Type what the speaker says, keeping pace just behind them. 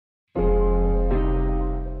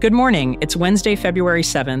Good morning. It's Wednesday, February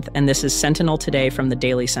 7th, and this is Sentinel Today from the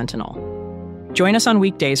Daily Sentinel. Join us on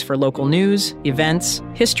weekdays for local news, events,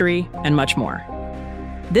 history, and much more.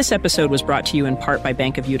 This episode was brought to you in part by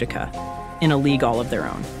Bank of Utica, in a league all of their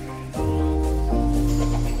own.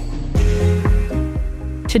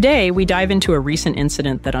 Today, we dive into a recent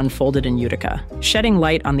incident that unfolded in Utica, shedding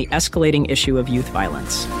light on the escalating issue of youth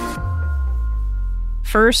violence.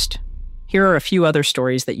 First, here are a few other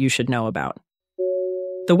stories that you should know about.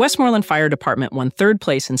 The Westmoreland Fire Department won third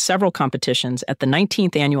place in several competitions at the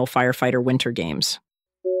 19th Annual Firefighter Winter Games.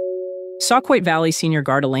 Sauquoit Valley senior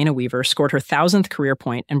guard Elena Weaver scored her 1,000th career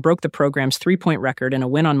point and broke the program's three-point record in a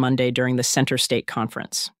win on Monday during the Center State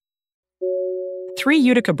Conference. 3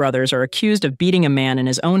 Utica brothers are accused of beating a man in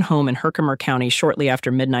his own home in Herkimer County shortly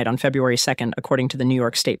after midnight on February 2nd, according to the New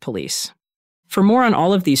York State Police. For more on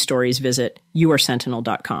all of these stories, visit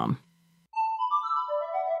yoursentinel.com.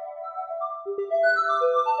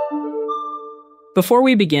 Before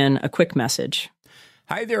we begin, a quick message.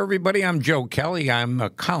 Hi there, everybody. I'm Joe Kelly. I'm a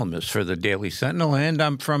columnist for the Daily Sentinel, and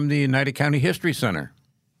I'm from the Utica County History Center.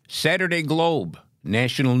 Saturday Globe,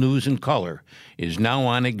 National News in Color, is now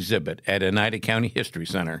on exhibit at Utica County History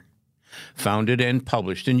Center. Founded and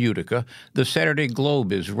published in Utica, the Saturday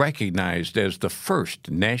Globe is recognized as the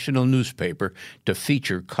first national newspaper to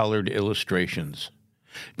feature colored illustrations.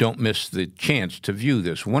 Don't miss the chance to view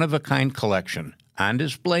this one-of-a-kind collection, on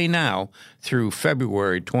display now through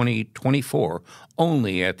February 2024,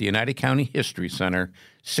 only at the Utica County History Center,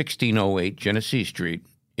 1608 Genesee Street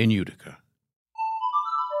in Utica.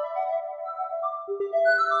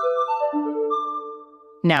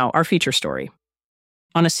 Now, our feature story.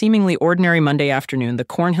 On a seemingly ordinary Monday afternoon, the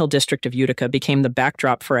Cornhill district of Utica became the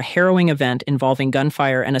backdrop for a harrowing event involving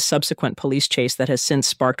gunfire and a subsequent police chase that has since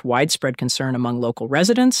sparked widespread concern among local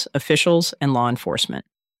residents, officials, and law enforcement.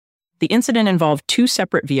 The incident involved 2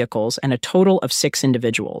 separate vehicles and a total of 6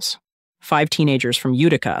 individuals, 5 teenagers from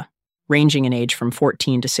Utica, ranging in age from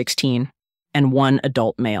 14 to 16, and 1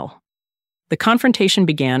 adult male. The confrontation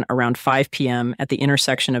began around 5 p.m. at the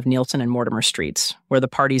intersection of Nielsen and Mortimer Streets, where the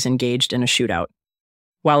parties engaged in a shootout.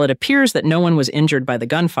 While it appears that no one was injured by the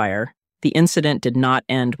gunfire, the incident did not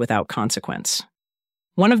end without consequence.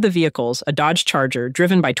 One of the vehicles, a Dodge Charger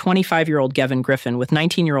driven by 25-year-old Gavin Griffin with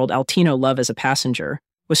 19-year-old Altino Love as a passenger,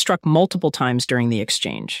 was struck multiple times during the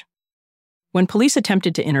exchange. When police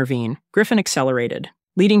attempted to intervene, Griffin accelerated,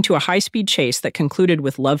 leading to a high-speed chase that concluded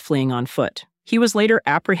with Love fleeing on foot. He was later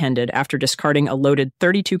apprehended after discarding a loaded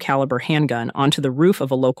 .32 caliber handgun onto the roof of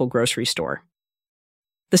a local grocery store.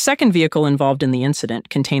 The second vehicle involved in the incident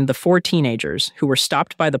contained the 4 teenagers who were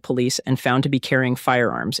stopped by the police and found to be carrying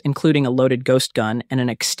firearms, including a loaded ghost gun and an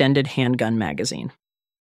extended handgun magazine.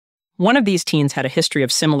 One of these teens had a history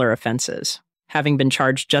of similar offenses, having been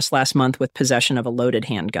charged just last month with possession of a loaded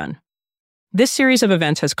handgun. This series of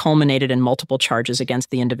events has culminated in multiple charges against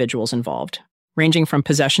the individuals involved, ranging from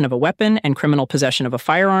possession of a weapon and criminal possession of a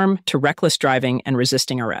firearm to reckless driving and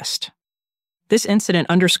resisting arrest. This incident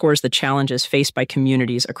underscores the challenges faced by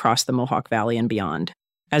communities across the Mohawk Valley and beyond,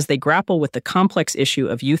 as they grapple with the complex issue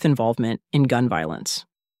of youth involvement in gun violence.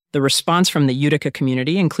 The response from the Utica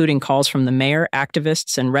community, including calls from the mayor,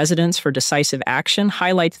 activists, and residents for decisive action,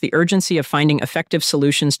 highlights the urgency of finding effective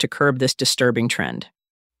solutions to curb this disturbing trend.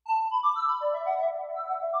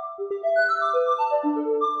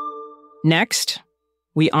 Next,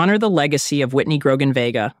 we honor the legacy of Whitney Grogan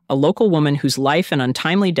Vega, a local woman whose life and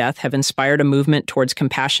untimely death have inspired a movement towards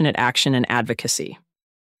compassionate action and advocacy.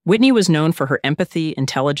 Whitney was known for her empathy,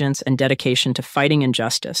 intelligence, and dedication to fighting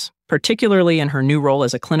injustice, particularly in her new role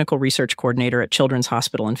as a clinical research coordinator at Children's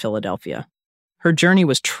Hospital in Philadelphia. Her journey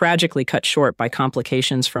was tragically cut short by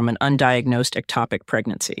complications from an undiagnosed ectopic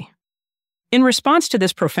pregnancy. In response to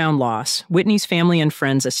this profound loss, Whitney's family and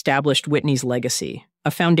friends established Whitney's Legacy, a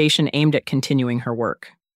foundation aimed at continuing her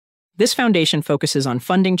work. This foundation focuses on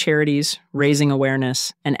funding charities, raising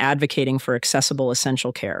awareness, and advocating for accessible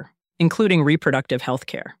essential care, including reproductive health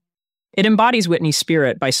care. It embodies Whitney's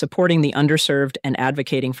spirit by supporting the underserved and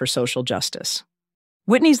advocating for social justice.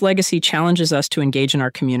 Whitney's Legacy challenges us to engage in our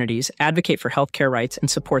communities, advocate for healthcare rights, and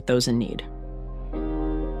support those in need.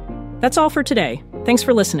 That's all for today. Thanks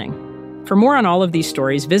for listening. For more on all of these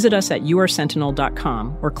stories, visit us at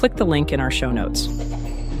yoursentinel.com or click the link in our show notes.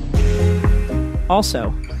 Also,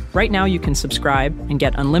 right now you can subscribe and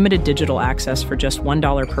get unlimited digital access for just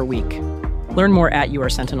 $1 per week. Learn more at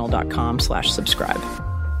yoursentinel.com/subscribe.